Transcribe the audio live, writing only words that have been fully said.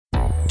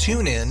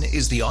TuneIn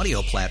is the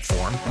audio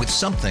platform with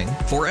something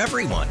for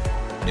everyone.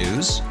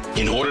 News.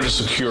 In order to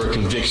secure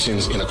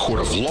convictions in a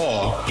court of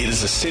law, it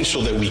is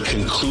essential that we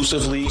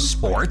conclusively.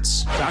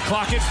 Sports. Shot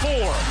clock at 4.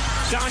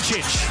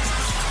 Doncic.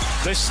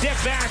 The step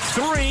back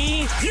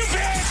 3. You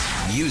bet.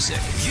 Music.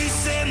 You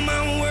set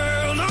my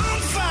world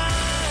on fire.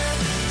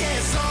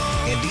 Yes,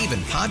 and even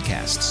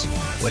podcasts.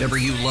 Whatever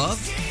you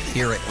love,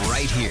 hear it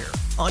right here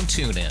on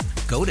TuneIn.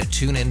 Go to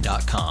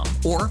TuneIn.com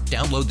or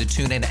download the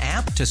TuneIn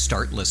app to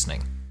start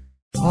listening.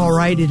 All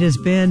right, it has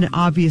been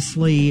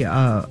obviously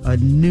a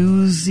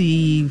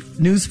news-filled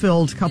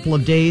couple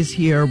of days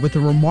here with the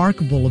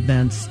remarkable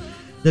events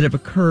that have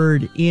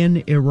occurred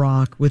in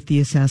Iraq with the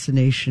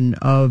assassination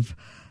of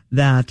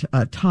that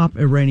top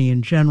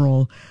Iranian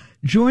general.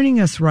 Joining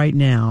us right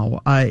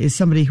now is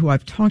somebody who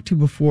I've talked to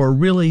before,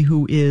 really,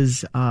 who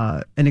is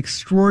an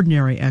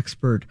extraordinary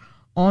expert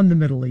on the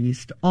Middle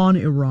East, on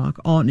Iraq,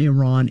 on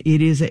Iran.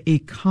 It is a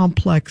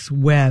complex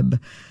web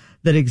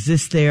that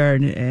exists there,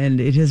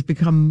 and it has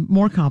become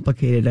more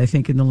complicated, I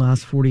think, in the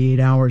last 48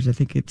 hours. I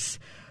think it's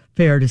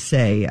fair to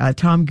say.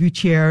 Tom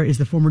Gutierrez is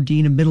the former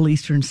Dean of Middle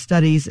Eastern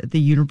Studies at the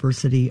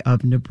University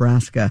of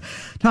Nebraska.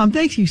 Tom,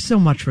 thank you so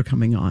much for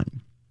coming on.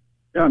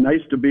 Yeah,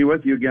 nice to be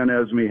with you again,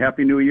 Esme.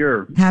 Happy New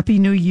Year. Happy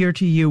New Year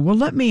to you. Well,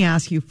 let me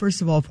ask you,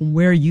 first of all, from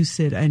where you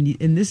sit, and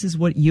this is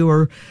what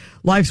your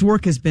life's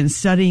work has been,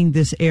 studying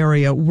this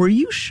area. Were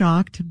you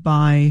shocked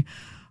by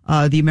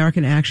the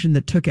American action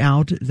that took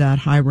out that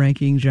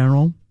high-ranking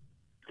general?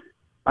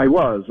 I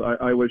was.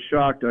 I was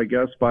shocked, I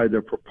guess, by the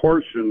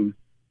proportion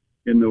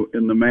in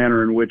the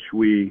manner in which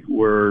we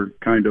were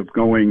kind of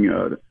going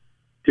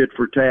tit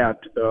for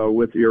tat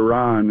with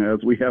Iran,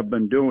 as we have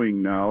been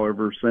doing now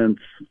ever since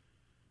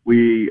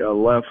we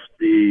left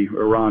the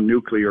Iran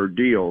nuclear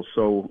deal.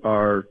 So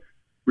our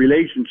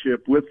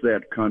relationship with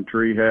that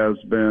country has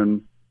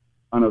been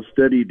on a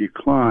steady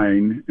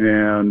decline,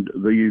 and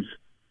these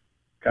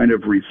kind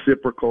of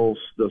reciprocals,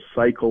 the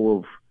cycle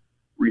of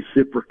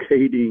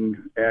reciprocating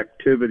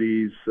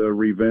activities,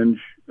 revenge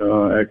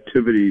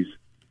activities,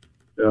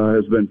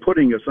 has been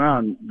putting us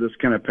on this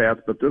kind of path.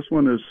 But this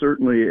one is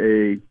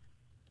certainly a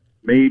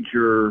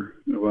major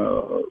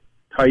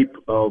type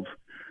of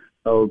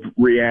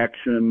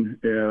reaction.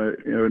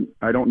 And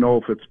I don't know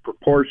if it's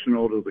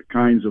proportional to the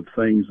kinds of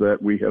things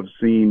that we have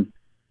seen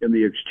in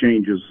the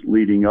exchanges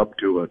leading up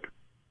to it.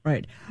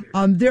 Right.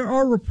 There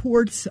are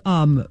reports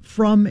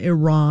from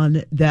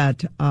Iran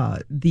that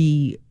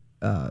the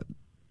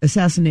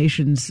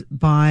assassinations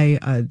by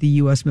the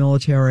U.S.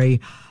 military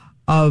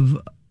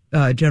of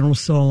General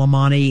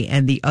Soleimani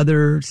and the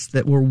others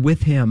that were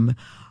with him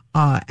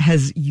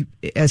has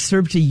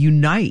served to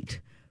unite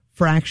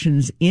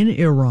fractions in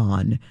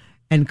Iran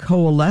and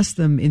coalesce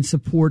them in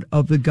support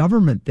of the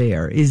government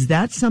there. Is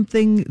that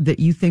something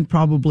that you think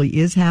probably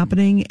is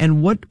happening?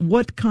 And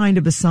what kind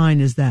of a sign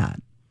is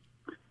that?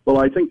 Well,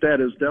 I think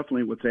that is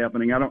definitely what's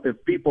happening.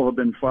 If people have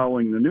been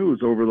following the news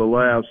over the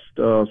last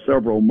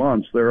several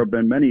months, there have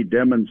been many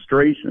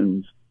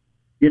demonstrations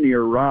in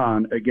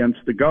Iran against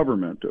the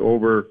government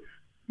over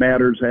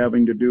matters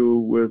having to do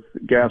with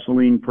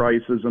gasoline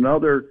prices and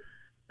other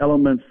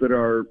elements that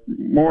are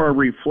more a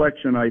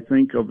reflection, I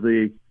think, of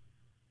the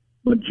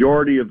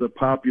majority of the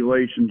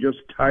population just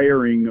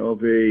tiring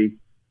of a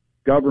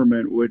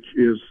government which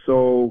is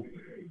so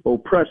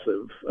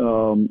oppressive.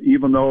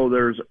 Even though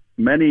there's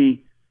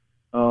many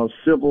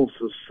civil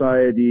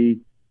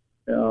society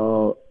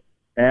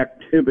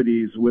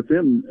activities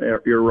within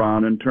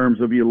Iran in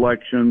terms of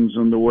elections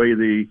and the way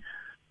the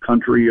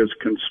country is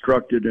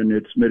constructed in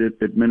its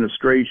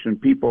administration,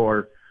 people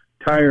are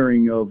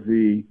tiring of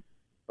the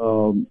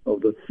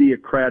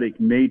theocratic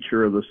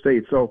nature of the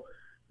state. So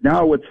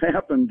now what's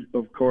happened,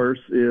 of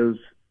course, is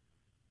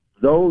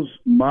those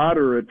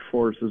moderate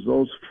forces,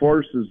 those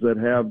forces that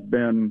have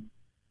been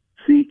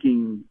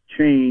seeking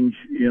change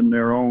in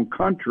their own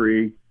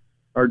country,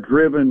 are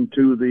driven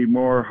to the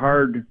more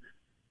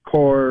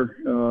hardcore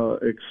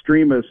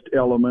extremist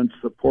elements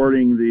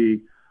supporting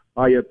the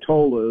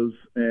Ayatollahs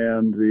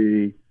and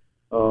the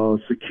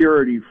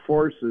security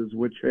forces,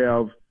 which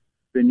have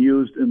been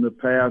used in the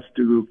past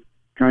to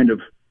kind of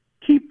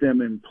keep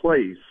them in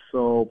place.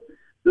 So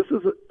this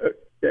is,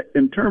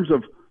 in terms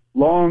of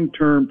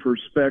long-term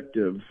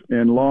perspective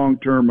and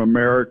long-term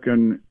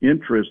American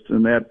interest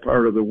in that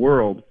part of the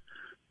world,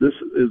 this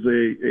is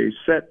a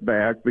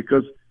setback,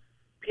 because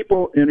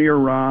people in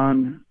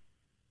Iran,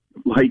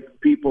 like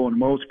people in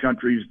most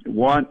countries,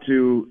 want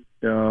to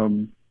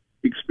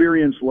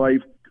experience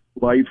life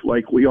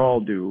like we all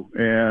do.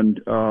 And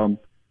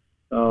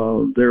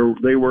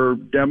they were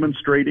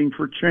demonstrating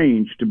for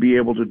change to be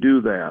able to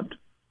do that.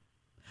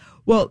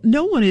 Well,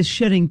 no one is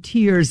shedding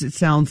tears, it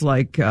sounds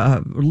like,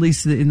 at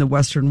least in the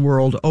Western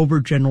world, over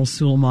General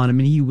Soleimani. I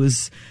mean, he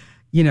was,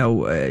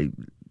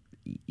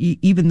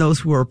 even those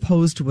who are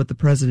opposed to what the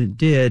president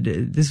did,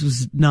 this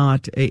was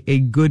not a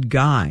good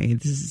guy.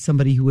 This is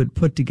somebody who had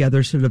put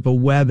together sort of a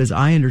web, as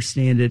I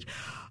understand it,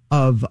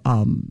 of,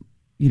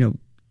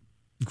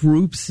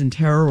 groups and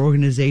terror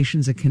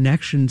organizations and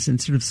connections,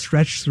 and sort of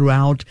stretched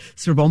throughout,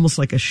 sort of almost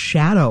like a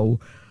shadow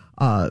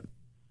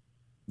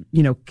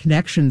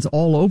connections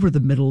all over the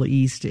Middle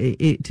East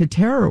to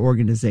terror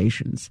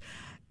organizations.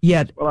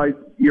 Yet, well,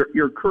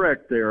 you're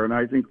correct there, and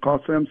I think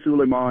Qasem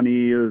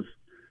Soleimani is,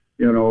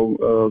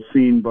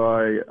 seen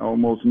by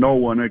almost no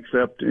one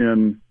except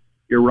in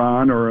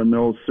Iran or in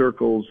those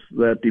circles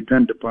that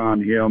depend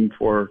upon him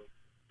for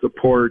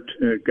support,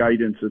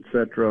 guidance,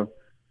 etc.,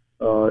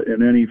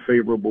 in any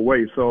favorable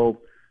way. So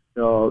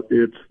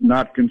it's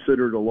not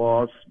considered a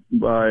loss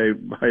by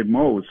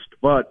most.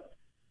 But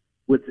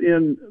this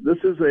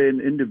is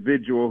an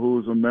individual who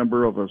is a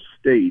member of a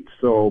state.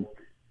 So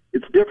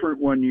it's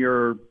different when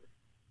you're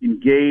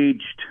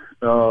engaged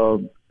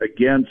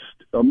against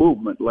a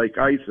movement like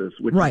ISIS,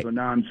 which is a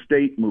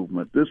non-state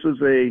movement. This is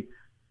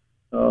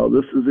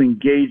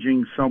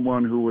engaging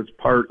someone who is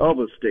part of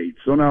a state.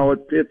 So now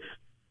it pits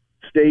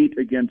state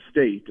against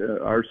state,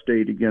 our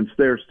state against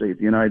their state,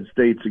 the United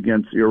States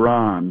against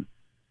Iran.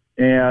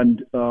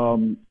 And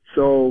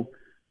so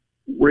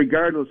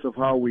regardless of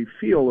how we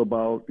feel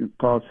about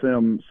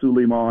Qasem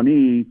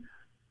Soleimani,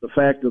 the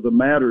fact of the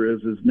matter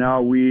is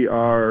now we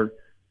are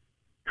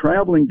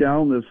traveling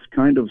down this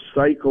kind of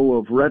cycle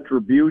of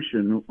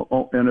retribution,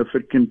 and if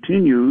it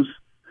continues,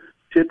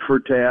 tit for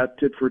tat,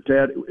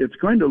 it's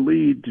going to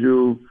lead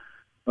to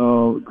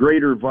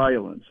greater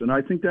violence. And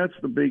I think that's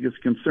the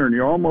biggest concern.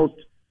 You almost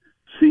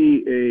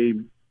see a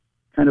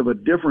kind of a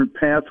different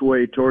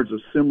pathway towards a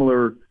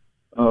similar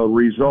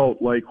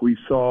result like we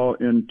saw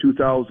in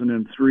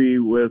 2003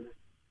 with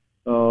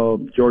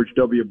George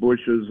W.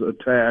 Bush's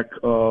attack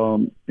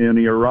in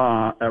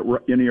Iraq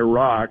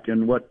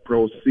and what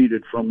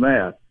proceeded from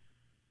that.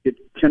 It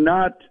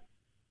cannot,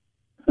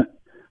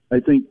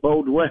 I think,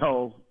 bode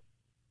well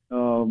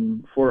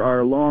for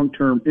our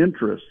long-term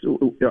interests.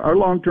 Our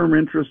long-term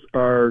interests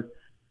are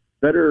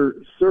better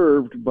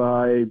served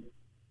by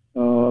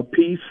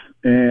peace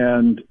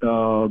and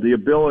the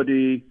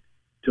ability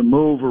to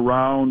move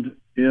around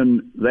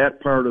in that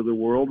part of the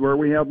world where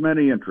we have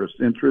many interests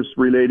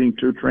relating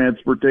to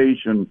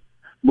transportation,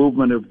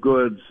 movement of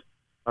goods,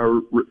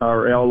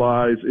 our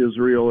allies,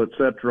 Israel,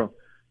 etc.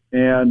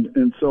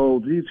 And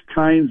so these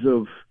kinds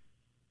of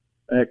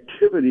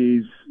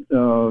activities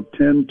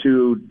tend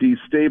to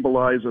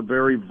destabilize a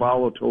very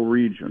volatile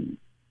region.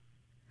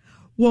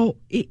 Well,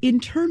 in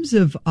terms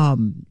of,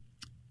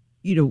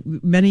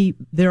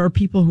 there are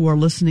people who are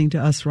listening to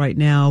us right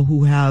now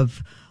who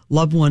have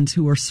loved ones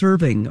who are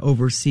serving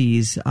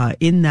overseas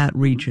in that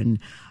region.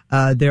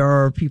 There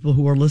are people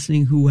who are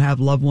listening who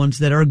have loved ones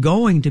that are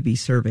going to be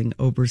serving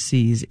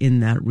overseas in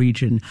that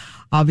region.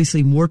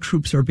 Obviously, more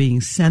troops are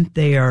being sent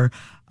there.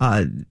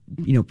 Americans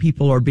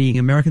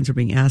are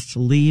being asked to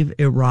leave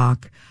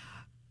Iraq.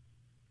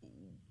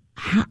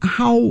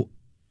 How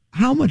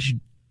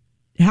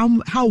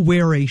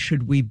wary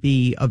should we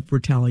be of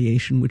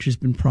retaliation, which has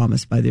been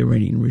promised by the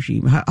Iranian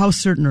regime? How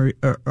certain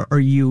are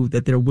you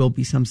that there will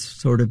be some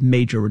sort of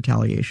major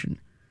retaliation?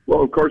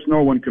 Well, of course,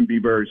 no one can be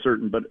very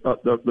certain, but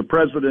the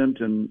president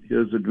and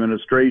his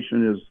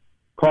administration is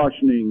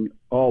cautioning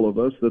all of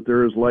us that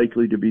there is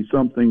likely to be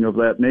something of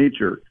that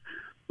nature.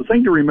 The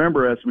thing to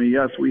remember, Esme,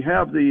 yes, we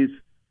have these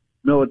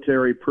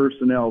military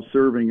personnel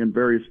serving in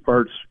various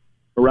parts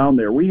around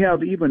there. We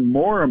have even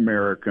more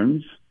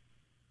Americans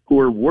who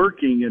are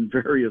working in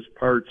various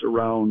parts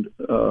around,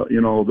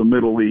 the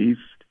Middle East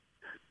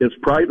as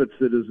private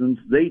citizens.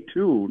 They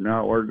too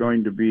now are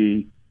going to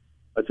be,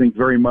 I think,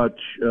 very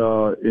much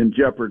in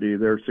jeopardy,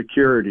 their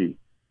security.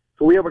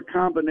 So we have a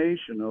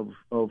combination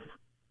of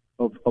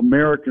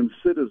American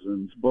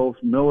citizens, both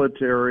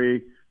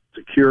military,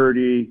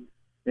 security,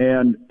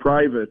 and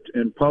private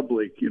and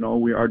public.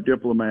 We are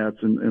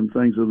diplomats and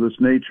things of this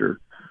nature,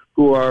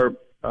 who are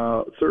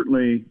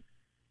certainly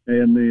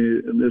in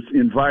this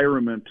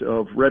environment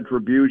of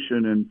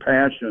retribution and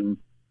passion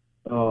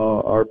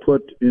are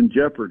put in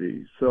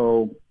jeopardy.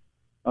 So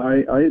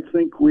I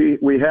think we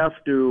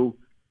have to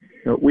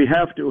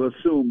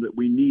assume that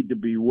we need to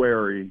be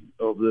wary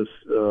of this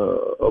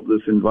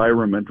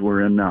environment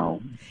we're in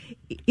now.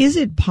 Is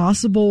it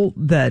possible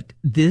that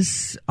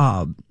this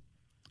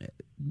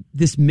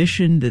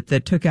mission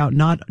that took out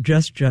not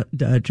just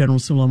General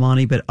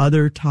Soleimani but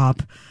other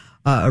top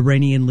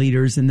Iranian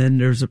leaders, and then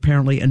there's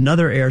apparently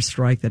another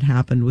airstrike that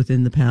happened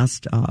within the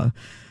past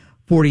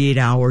 48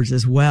 hours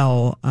as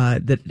well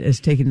that has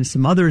taken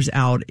some others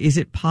out? Is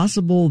it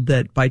possible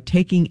that by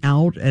taking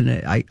out,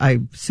 and I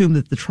assume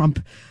that the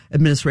Trump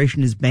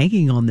administration is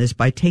banking on this,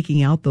 by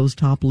taking out those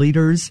top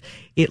leaders,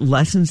 it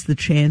lessens the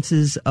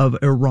chances of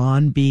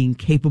Iran being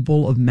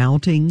capable of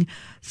mounting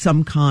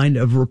some kind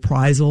of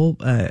reprisal?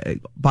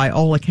 By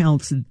all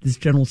accounts, this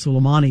General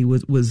Soleimani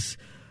was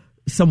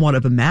somewhat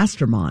of a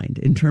mastermind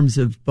in terms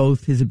of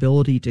both his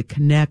ability to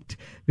connect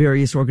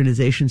various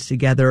organizations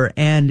together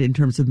and in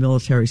terms of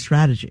military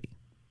strategy.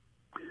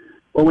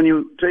 Well, when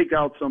you take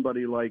out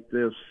somebody like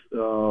this,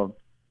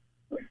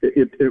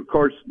 it of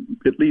course,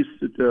 at least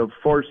it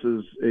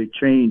forces a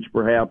change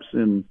perhaps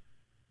in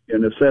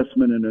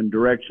assessment and in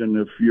direction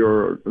if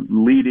you're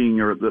leading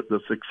or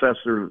the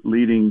successor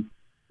leading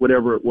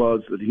whatever it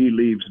was that he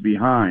leaves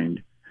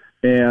behind.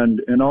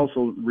 And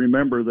also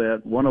remember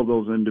that one of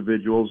those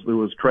individuals that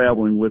was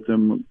traveling with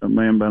him, a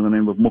man by the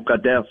name of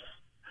Muqaddas,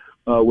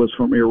 was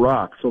from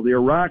Iraq. So the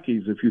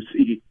Iraqis, if you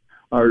see,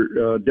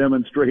 are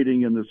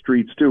demonstrating in the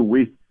streets too.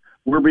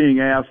 We're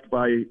being asked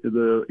by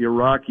the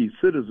Iraqi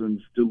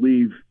citizens to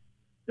leave,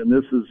 and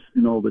this is,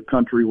 the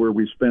country where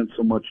we spent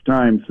so much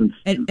time since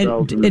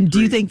 2003. And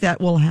do you think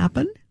that will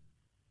happen?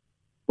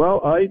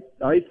 Well, I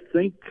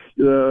think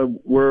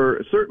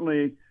we're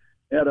certainly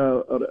at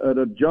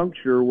a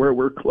juncture where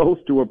we're close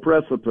to a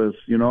precipice,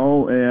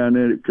 and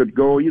it could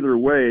go either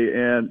way.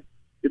 And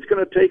it's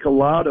going to take a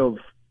lot of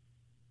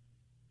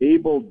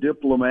able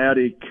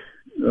diplomatic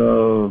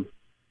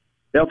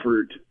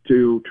effort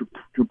to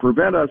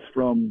prevent us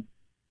from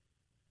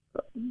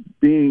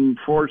being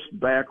forced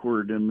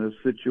backward in this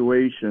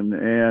situation.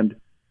 And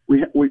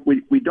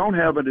we don't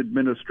have an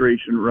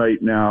administration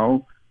right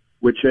now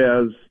which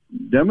has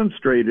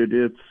demonstrated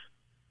its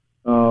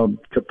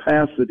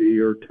capacity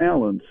or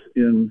talents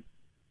in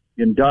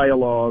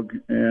dialogue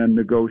and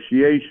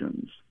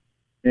negotiations,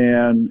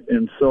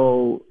 and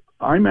so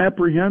I'm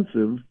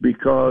apprehensive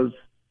because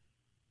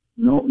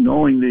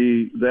knowing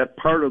that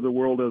part of the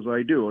world as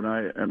I do,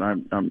 and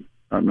I'm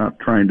not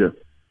trying to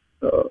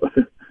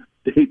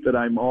state that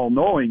I'm all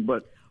knowing,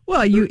 but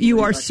well,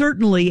 you are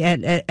certainly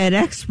an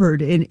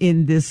expert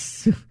in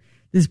this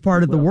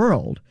part of the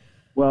world.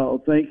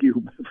 Well, thank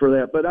you for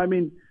that, but I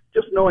mean,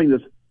 just knowing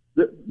this.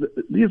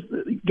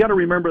 You got to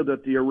remember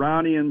that the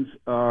Iranians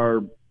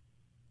are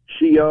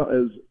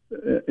Shia,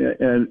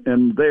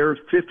 and they're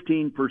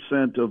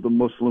 15% of the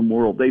Muslim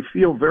world. They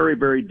feel very,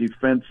 very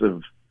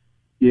defensive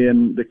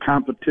in the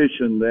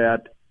competition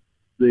that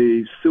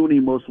the Sunni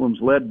Muslims,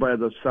 led by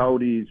the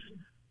Saudis,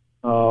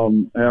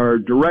 are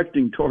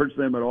directing towards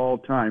them at all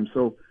times.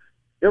 So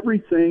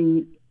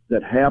everything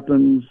that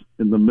happens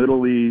in the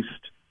Middle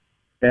East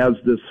has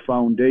this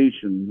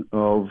foundation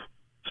of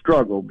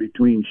struggle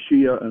between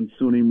Shia and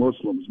Sunni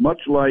Muslims,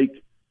 much like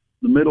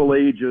the Middle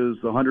Ages,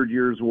 the 100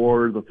 Years'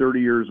 War, the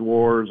 30 Years'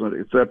 Wars,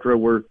 etc.,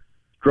 were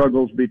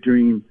struggles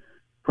between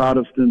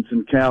Protestants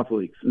and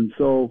Catholics. And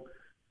so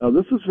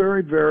this is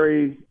very,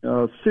 very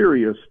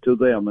serious to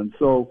them. And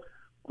so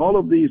all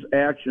of these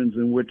actions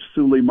in which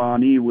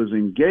Soleimani was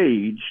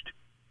engaged,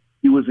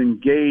 he was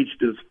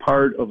engaged as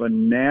part of a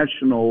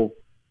national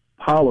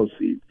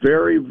policy,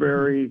 very,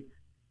 very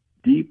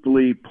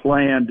deeply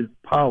planned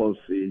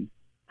policy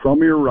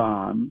from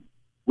Iran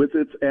with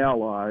its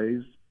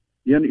allies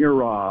in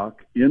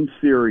Iraq, in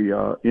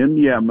Syria, in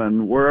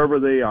Yemen,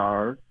 wherever they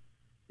are,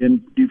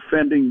 in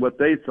defending what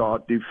they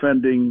thought,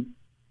 defending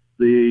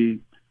the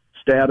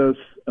status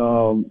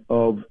of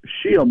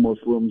Shia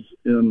Muslims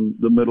in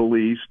the Middle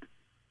East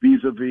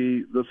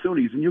vis-a-vis the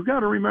Sunnis. And you've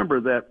got to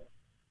remember that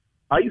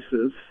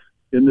ISIS,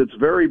 in its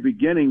very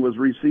beginning, was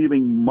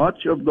receiving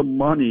much of the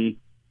money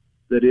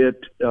that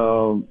it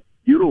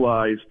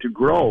utilized to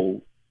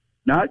grow,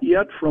 not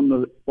yet from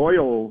the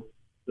oil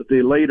that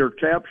they later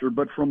captured,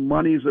 but from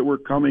monies that were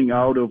coming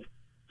out of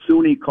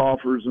Sunni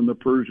coffers in the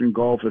Persian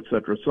Gulf,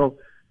 etc. So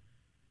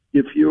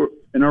if you're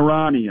an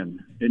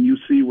Iranian and you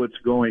see what's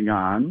going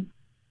on,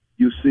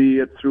 you see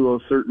it through a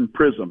certain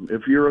prism.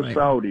 If you're a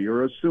Saudi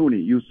or a Sunni,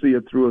 you see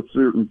it through a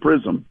certain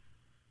prism.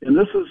 And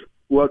this is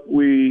what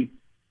we,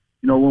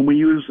 when we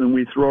use and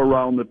we throw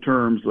around the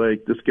terms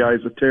like this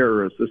guy's a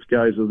terrorist, this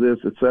guy's a this,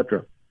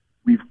 etc.,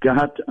 we've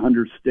got to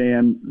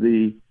understand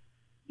the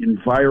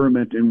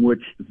environment in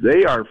which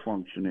they are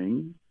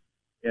functioning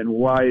and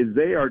why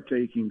they are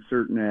taking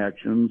certain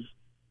actions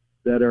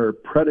that are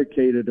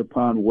predicated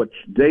upon what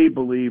they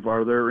believe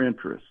are their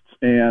interests.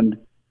 And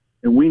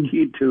we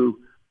need to,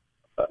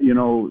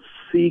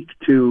 seek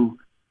to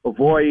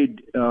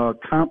avoid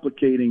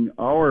complicating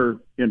our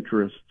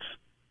interests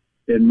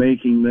and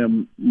making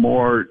them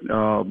more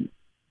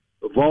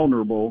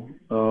vulnerable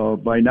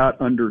by not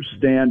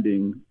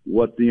understanding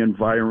what the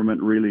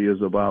environment really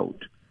is about.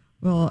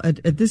 Well,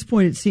 at this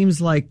point, it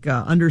seems like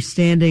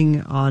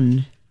understanding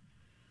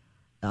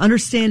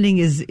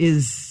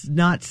is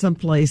not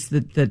someplace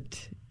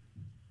that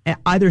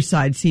either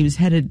side seems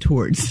headed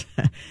towards.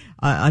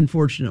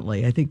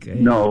 Unfortunately, I think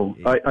no.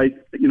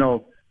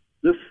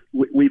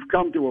 We've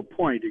come to a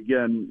point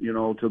again,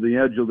 to the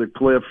edge of the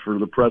cliff or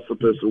the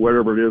precipice or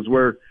whatever it is,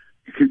 where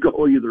it could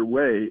go either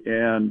way.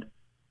 And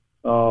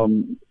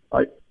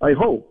I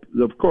hope,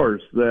 of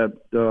course, that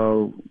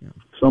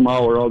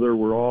somehow or other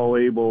we're all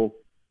able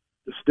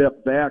to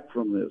step back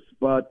from this.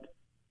 But,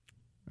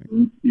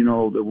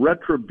 the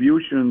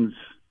retributions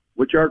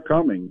which are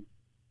coming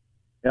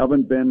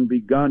haven't been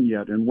begun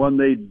yet. And when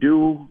they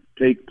do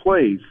take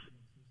place,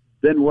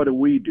 then what do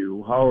we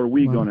do? How are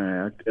we going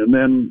to act? And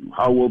then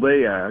how will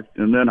they act?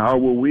 And then how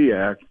will we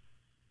act?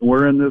 And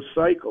we're in this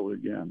cycle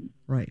again.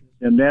 Right.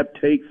 And that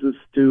takes us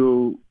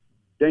to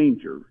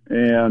danger.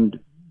 And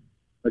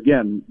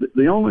again,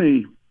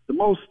 the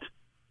most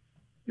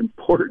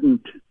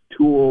important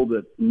tool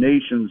that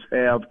nations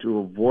have to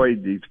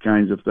avoid these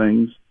kinds of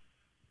things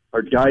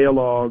are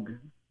dialogue,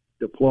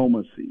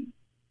 diplomacy.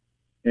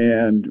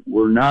 And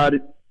we're not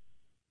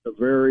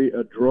very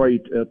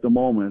adroit at the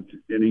moment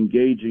in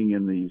engaging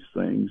in these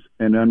things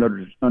and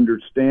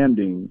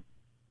understanding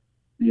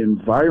the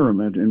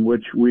environment in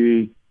which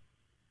we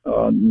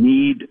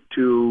need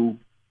to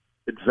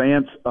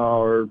advance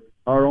our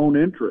own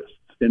interests.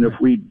 And if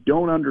we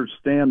don't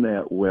understand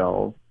that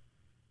well,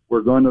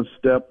 we're going to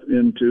step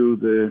into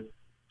the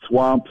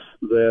swamps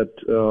that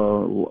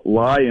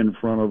lie in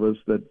front of us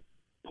that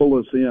pull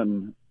us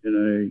in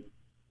a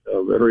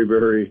very,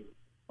 very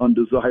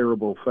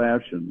undesirable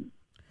fashion.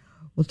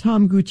 Well,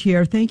 Tom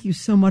Gutierrez, thank you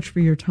so much for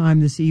your time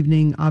this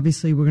evening.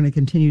 Obviously, we're going to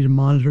continue to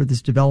monitor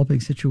this developing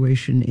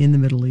situation in the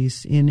Middle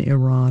East, in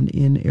Iran,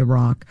 in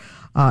Iraq.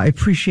 I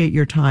appreciate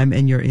your time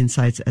and your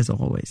insights as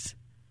always.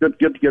 Good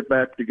to get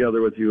back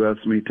together with you,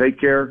 Esme. Take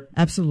care.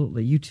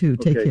 Absolutely. You too.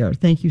 Take care.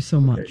 Thank you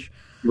so much.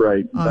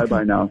 Right.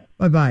 Bye-bye now.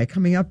 Bye-bye.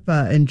 Coming up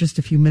in just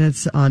a few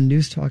minutes on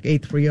News Talk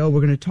 830,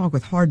 we're going to talk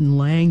with Hardin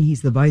Lang.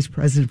 He's the Vice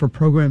President for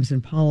Programs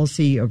and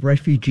Policy of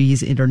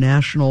Refugees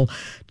International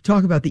to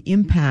talk about the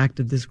impact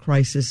of this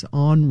crisis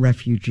on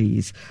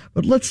refugees.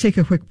 But let's take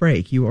a quick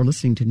break. You are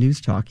listening to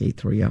News Talk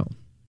 830.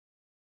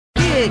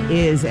 It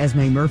is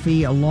Esme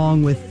Murphy,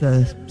 along with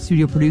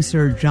studio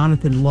producer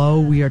Jonathan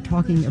Lowe. We are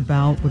talking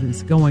about what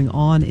is going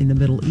on in the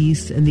Middle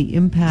East and the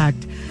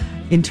impact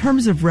in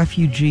terms of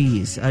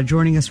refugees.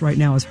 Joining us right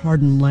now is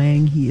Hardin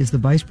Lang. He is the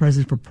Vice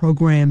President for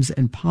Programs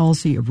and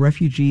Policy of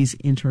Refugees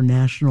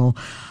International.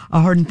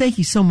 Hardin, thank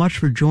you so much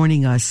for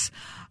joining us.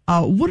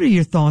 What are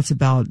your thoughts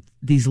about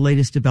these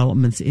latest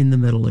developments in the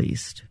Middle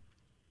East?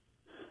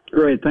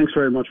 Great. Thanks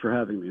very much for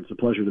having me. It's a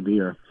pleasure to be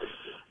here.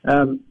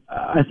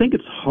 I think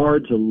it's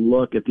hard to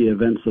look at the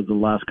events of the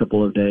last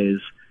couple of days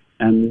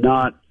and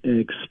not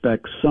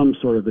expect some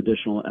sort of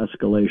additional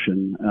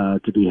escalation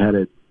to be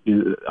headed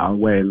our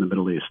way in the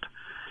Middle East.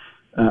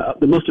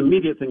 The most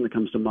immediate thing that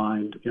comes to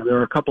mind, there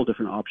are a couple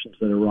different options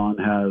that Iran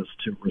has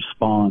to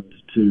respond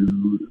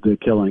to the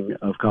killing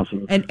of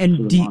Qasem Soleimani.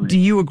 And do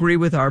you agree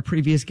with our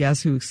previous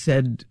guest who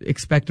said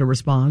expect a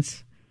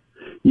response?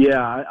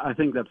 Yeah, I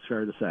think that's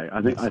fair to say.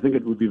 I think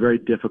it would be very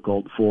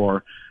difficult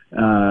for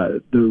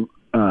the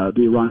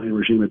Iranian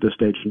regime at this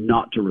stage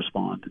not to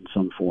respond in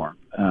some form.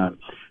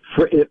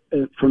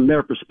 From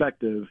their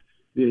perspective,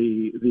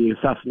 the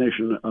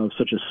assassination of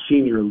such a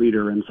senior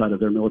leader inside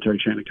of their military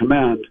chain of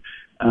command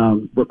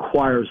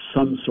requires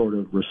some sort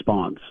of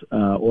response,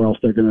 or else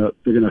they're going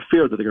to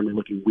fear that they're going to be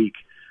looking weak,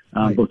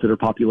 both to their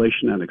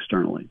population and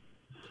externally.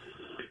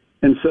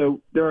 And so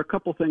there are a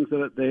couple things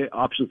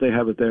options they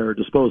have at their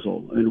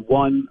disposal. And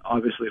one,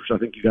 obviously, which I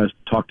think you guys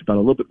talked about a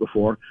little bit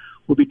before,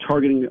 would be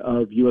targeting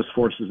of U.S.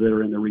 forces that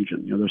are in the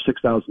region. There's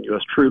 6,000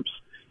 U.S. troops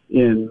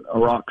in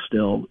Iraq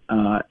still,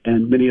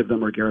 and many of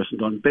them are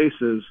garrisoned on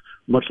bases,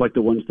 much like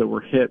the ones that were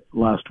hit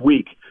last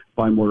week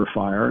by mortar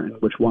fire, in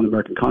which one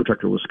American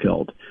contractor was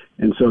killed.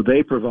 And so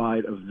they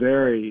provide a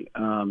very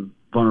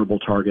vulnerable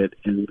target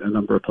in a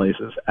number of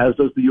places, as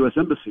does the U.S.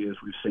 Embassy, as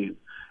we've seen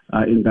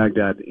in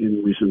Baghdad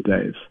in recent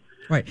days.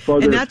 Right.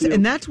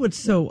 And that's what's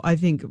so, I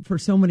think, for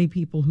so many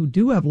people who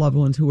do have loved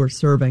ones who are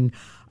serving,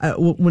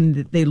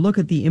 when they look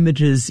at the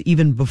images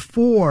even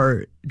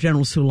before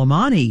General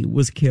Soleimani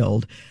was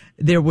killed,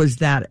 there was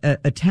that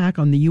attack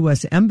on the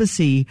U.S.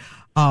 Embassy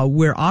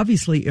where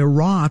obviously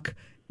Iraq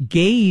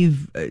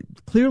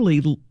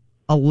clearly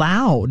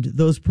allowed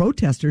those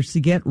protesters to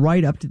get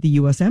right up to the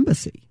U.S.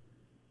 Embassy.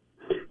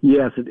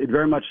 Yes, it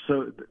very much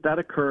so. That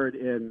occurred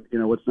in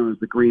what's known as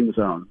the Green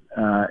Zone,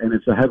 and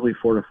it's a heavily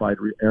fortified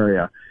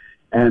area.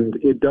 And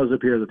it does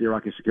appear that the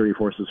Iraqi security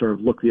forces sort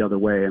of looked the other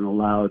way and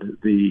allowed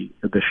the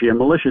Shia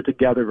militia to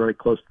gather very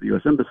close to the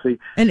U.S. Embassy.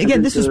 And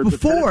again, this was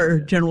before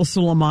General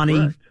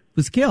Soleimani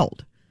was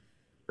killed.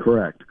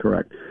 Correct.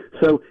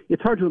 So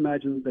it's hard to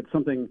imagine that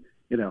something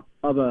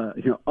of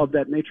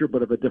that nature,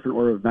 but of a different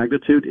order of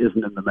magnitude,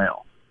 isn't in the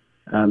mail.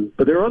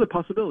 But there are other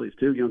possibilities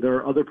too. There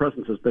are other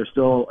presences. There's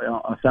still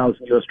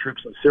 1,000 U.S.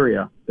 troops in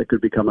Syria that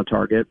could become a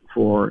target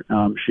for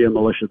Shia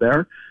militia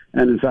there.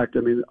 And in fact,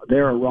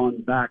 there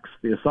Iran backs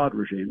the Assad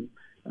regime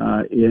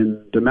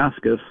in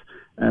Damascus,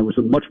 and it's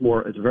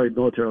a very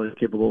militarily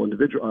capable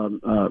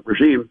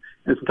regime,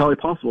 and it's entirely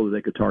possible that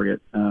they could target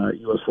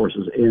U.S.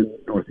 forces in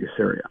northeast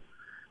Syria.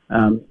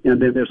 And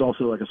then there's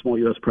also like a small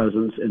U.S.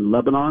 presence in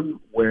Lebanon,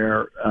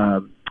 where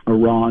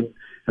Iran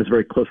has a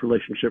very close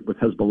relationship with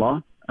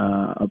Hezbollah,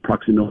 a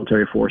proxy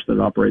military force that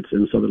operates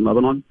in southern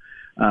Lebanon,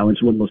 which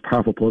is one of the most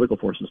powerful political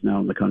forces now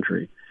in the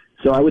country.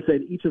 So I would say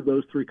in each of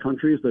those three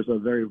countries, there's a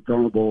very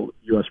vulnerable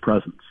U.S.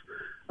 presence.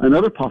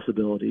 Another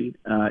possibility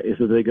is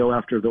that they go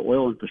after the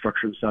oil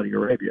infrastructure in Saudi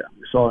Arabia.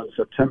 We saw in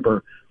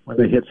September when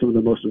Iran hit some of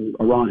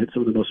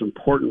the most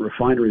important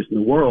refineries in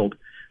the world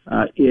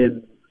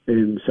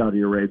in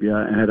Saudi Arabia,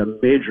 and had a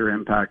major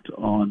impact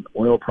on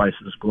oil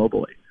prices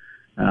globally.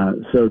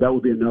 So that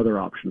would be another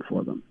option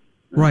for them.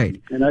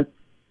 Right.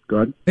 Go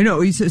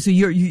ahead. So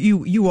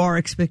you are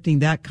expecting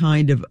that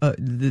kind of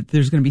that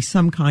there's going to be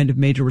some kind of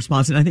major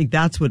response, and I think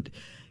that's what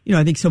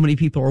I think so many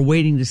people are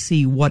waiting to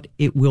see what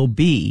it will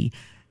be,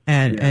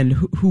 and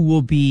who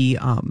will be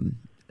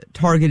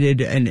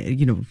targeted, and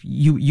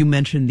you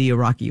mentioned the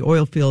Iraqi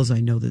oil fields. I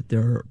know that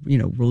there are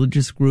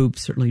religious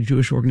groups, certainly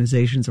Jewish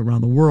organizations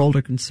around the world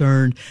are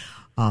concerned.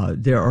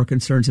 There are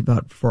concerns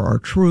for our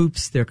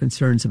troops. There are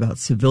concerns about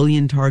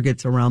civilian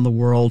targets around the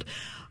world.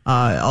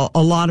 A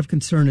lot of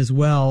concern as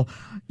well.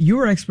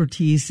 Your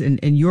expertise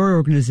and your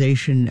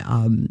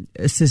organization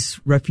assists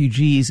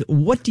refugees.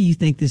 What do you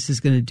think this is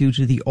going to do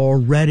to the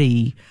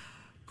already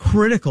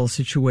critical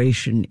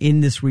situation in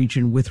this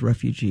region with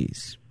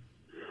refugees?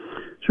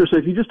 Sure. So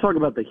if you just talk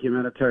about the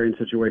humanitarian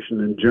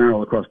situation in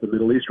general across the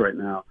Middle East right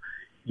now,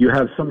 you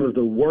have some of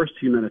the worst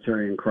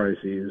humanitarian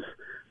crises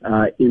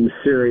in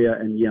Syria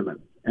and Yemen.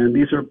 And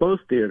these are both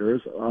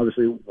theaters,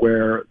 obviously,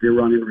 where the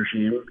Iranian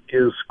regime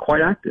is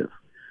quite active.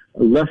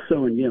 Less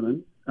so in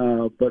Yemen,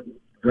 but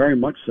very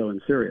much so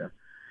in Syria.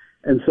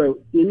 And so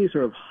any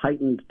sort of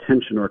heightened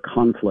tension or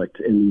conflict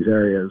in these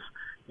areas,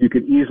 you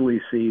could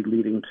easily see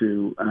leading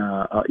to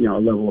a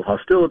level of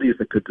hostilities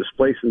that could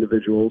displace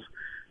individuals,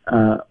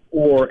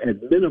 or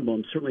at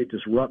minimum certainly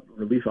disrupt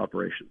relief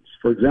operations.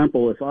 For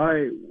example, if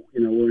I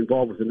were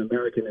involved with an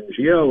American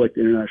NGO like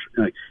the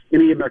international,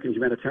 any American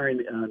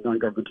humanitarian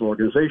non-governmental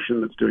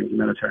organization that's doing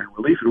humanitarian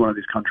relief in one of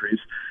these countries,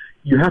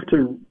 you have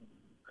to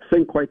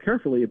think quite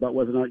carefully about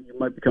whether or not you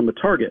might become a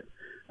target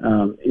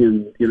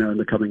in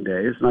the coming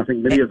days. And I think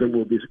many of them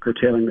will be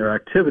curtailing their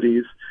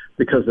activities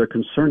because they're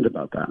concerned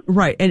about that.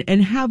 Right.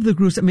 And have the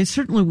groups,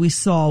 certainly we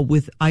saw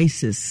with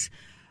ISIS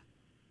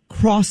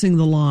crossing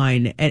the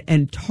line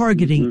and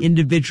targeting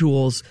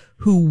individuals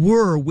who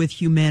were with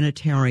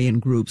humanitarian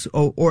groups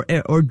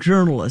or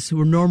journalists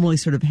who are normally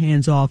sort of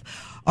hands off.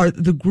 Are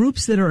the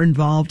groups that are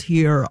involved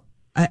here,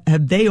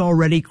 have they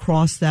already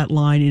crossed that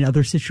line in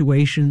other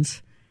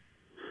situations?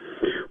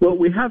 Well,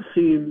 we have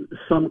seen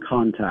some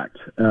contact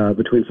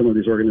between some of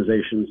these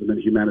organizations and then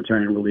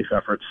humanitarian relief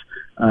efforts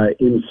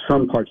in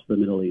some parts of the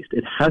Middle East.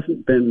 It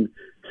hasn't been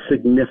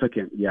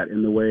significant yet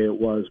in the way it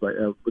was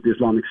with the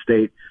Islamic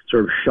State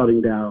sort of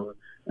shutting down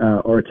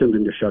or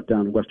attempting to shut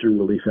down Western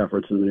relief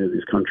efforts in many of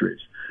these countries.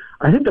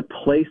 I think the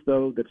place,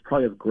 though, that's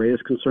probably of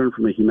greatest concern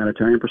from a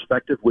humanitarian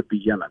perspective would be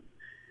Yemen.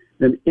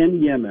 And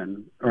in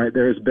Yemen, all right,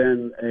 there has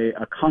been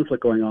a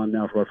conflict going on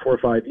now for about 4 or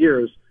 5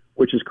 years,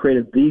 which has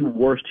created the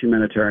worst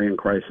humanitarian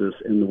crisis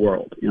in the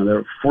world. There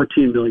are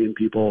 14 million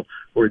people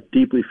who are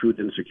deeply food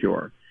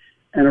insecure.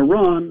 And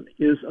Iran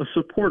is a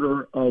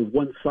supporter of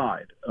one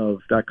side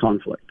of that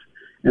conflict.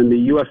 And the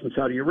U.S. and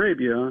Saudi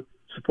Arabia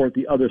support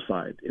the other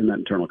side in that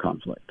internal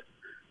conflict.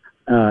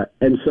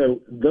 And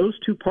so those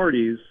two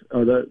parties,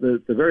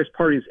 the various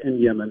parties in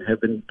Yemen,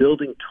 have been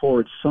building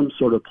towards some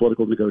sort of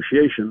political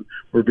negotiation.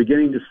 We're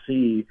beginning to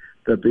see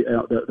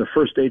the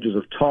first stages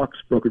of talks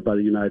brokered by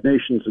the United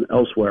Nations and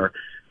elsewhere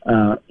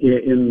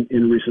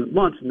in recent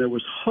months, and there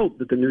was hope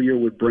that the new year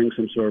would bring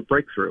some sort of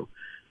breakthrough.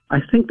 I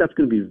think that's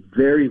going to be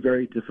very,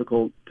 very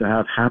difficult to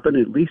have happen,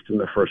 at least in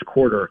the first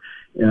quarter,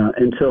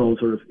 until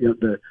sort of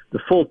the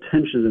full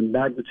tension and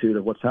magnitude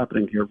of what's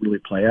happening here really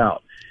play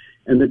out.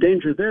 And the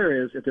danger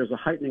there is if there's a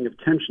heightening of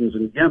tensions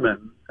in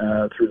Yemen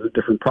through the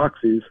different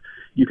proxies,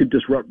 you could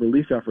disrupt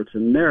relief efforts,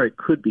 and there it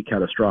could be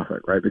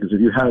catastrophic, right? Because if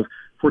you have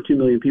 14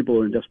 million people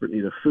who are in desperate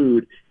need of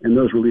food and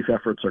those relief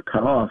efforts are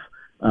cut off,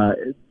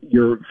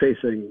 you're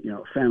facing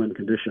famine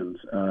conditions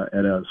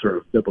at a sort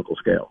of biblical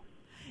scale.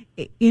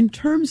 In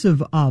terms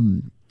of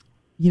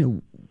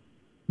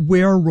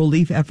where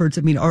relief efforts,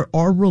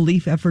 are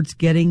relief efforts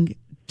getting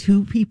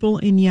to people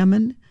in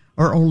Yemen,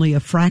 or only a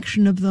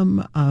fraction of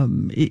them?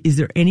 Is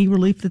there any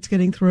relief that's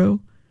getting through?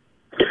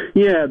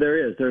 Yeah,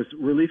 there is. There's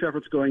relief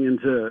efforts going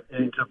into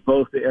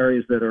both the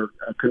areas that are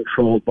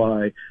controlled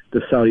by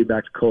the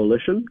Saudi-backed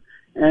coalition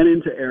and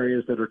into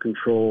areas that are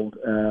controlled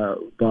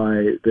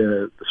by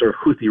the sort of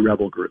Houthi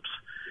rebel groups.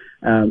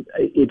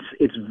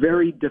 It's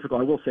very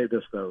difficult. I will say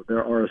this, though.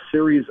 There are a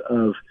series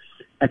of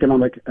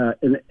economic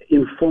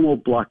informal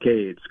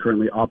blockades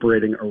currently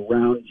operating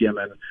around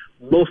Yemen,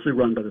 mostly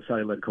run by the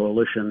Saudi-led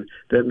coalition,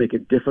 that make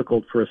it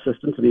difficult for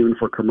assistance and even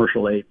for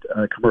commercial aid,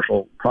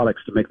 commercial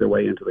products to make their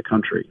way into the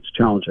country. It's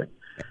challenging.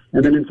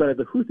 And then inside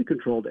the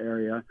Houthi-controlled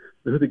area,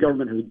 the Houthi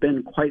government has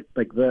been quite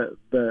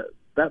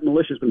that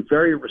militia has been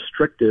very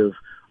restrictive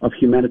of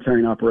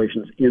humanitarian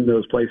operations in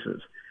those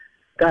places.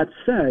 That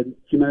said,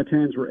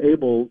 humanitarians were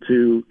able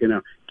to,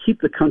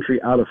 keep the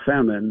country out of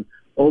famine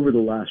over the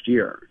last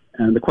year.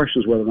 And the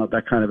question is whether or not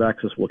that kind of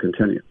access will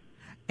continue.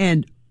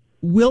 And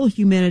will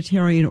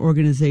humanitarian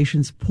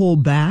organizations pull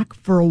back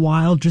for a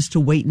while just to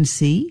wait and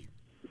see?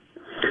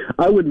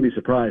 I wouldn't be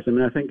surprised.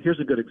 I think here's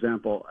a good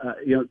example.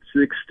 To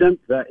the extent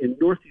that in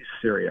northeast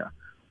Syria,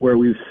 where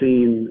we've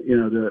seen,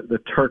 the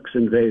Turks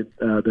invade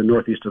the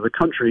northeast of the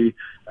country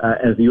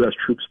as the U.S.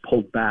 troops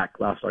pulled back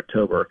last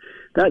October.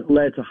 That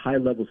led to high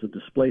levels of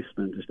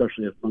displacement,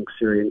 especially among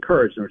Syrian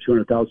Kurds. There were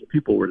 200,000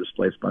 people were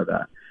displaced by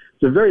that.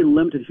 It's a very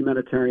limited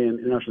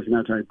international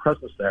humanitarian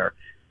presence there.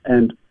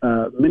 And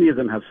many of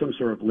them have some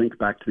sort of link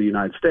back to the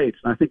United States.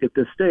 And I think at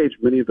this stage,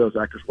 many of those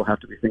actors will have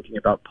to be thinking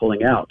about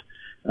pulling out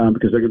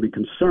because they're going to be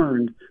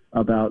concerned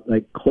about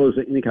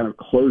any kind of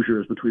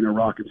closures between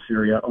Iraq and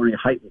Syria, or any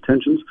heightened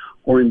tensions,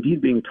 or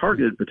indeed being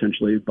targeted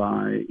potentially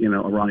by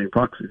Iranian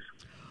proxies.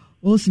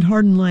 Well, listen,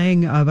 Hardin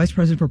Lang, Vice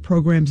President for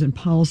Programs and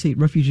Policy at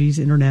Refugees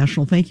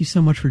International, thank you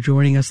so much for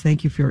joining us.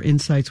 Thank you for your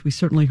insights. We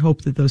certainly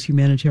hope that those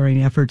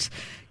humanitarian efforts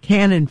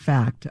can, in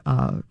fact,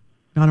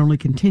 not only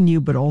continue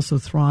but also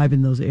thrive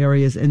in those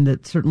areas, and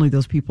that certainly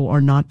those people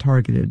are not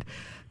targeted,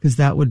 because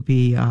that would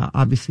be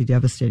obviously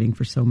devastating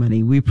for so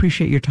many. We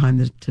appreciate your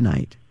time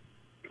tonight.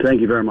 Thank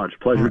you very much.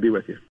 Pleasure to be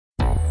with you.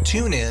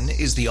 TuneIn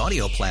is the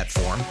audio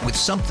platform with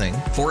something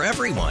for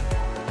everyone.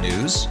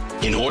 News.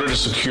 In order to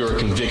secure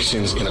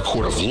convictions in a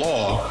court of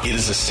law, it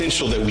is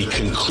essential that we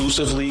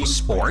conclusively.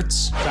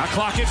 Sports. Shot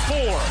clock at 4.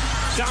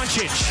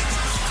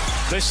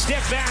 Doncic. The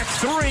step back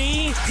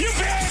 3. You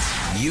bet.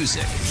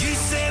 Music. You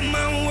set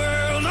my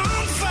world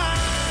on fire.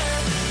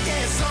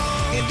 Yes,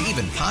 and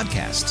even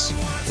podcasts.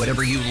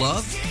 Whatever you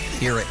love,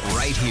 hear it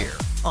right here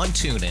on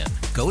TuneIn.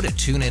 Go to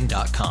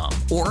TuneIn.com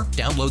or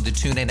download the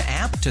TuneIn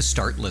app to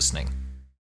start listening.